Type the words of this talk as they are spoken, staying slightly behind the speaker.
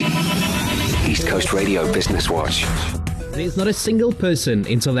East Coast Radio Business Watch. There's not a single person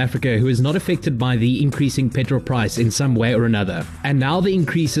in South Africa who is not affected by the increasing petrol price in some way or another. And now the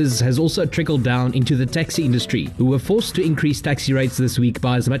increases has also trickled down into the taxi industry, who were forced to increase taxi rates this week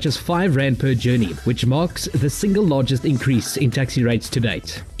by as much as R5 per journey, which marks the single largest increase in taxi rates to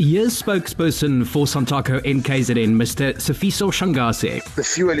date. Here's spokesperson for SANTACO in KZN, Mr. Sifiso Shangase. The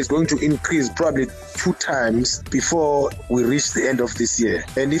fuel is going to increase probably 2 times before we reach the end of this year.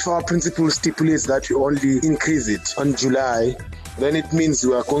 And if our principle stipulates that we only increase it on July, then it means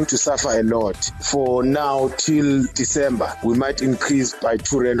we are going to suffer a lot. For now till December, we might increase by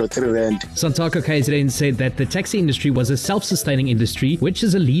 2 rand or 3 rand. SANTACO KZN said that the taxi industry was a self-sustaining industry, which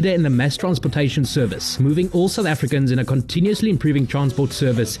is a leader in the mass transportation service, moving all South Africans in a continuously improving transport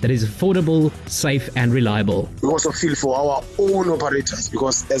service that is affordable, safe and reliable. We also feel for our own operators,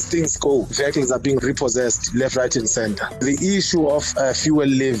 because as things go, vehicles are being repossessed left, right and center. The issue of fuel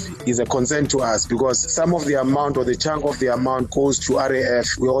levy is a concern to us, because some of the amount or the chunk of the amount goes to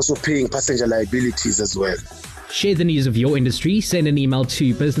RAF. We're also paying passenger liabilities as well. Share the news of your industry. Send an email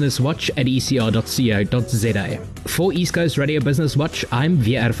to businesswatch@ecr.co.za. For East Coast Radio Business Watch, I'm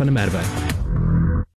VR van der Merwe.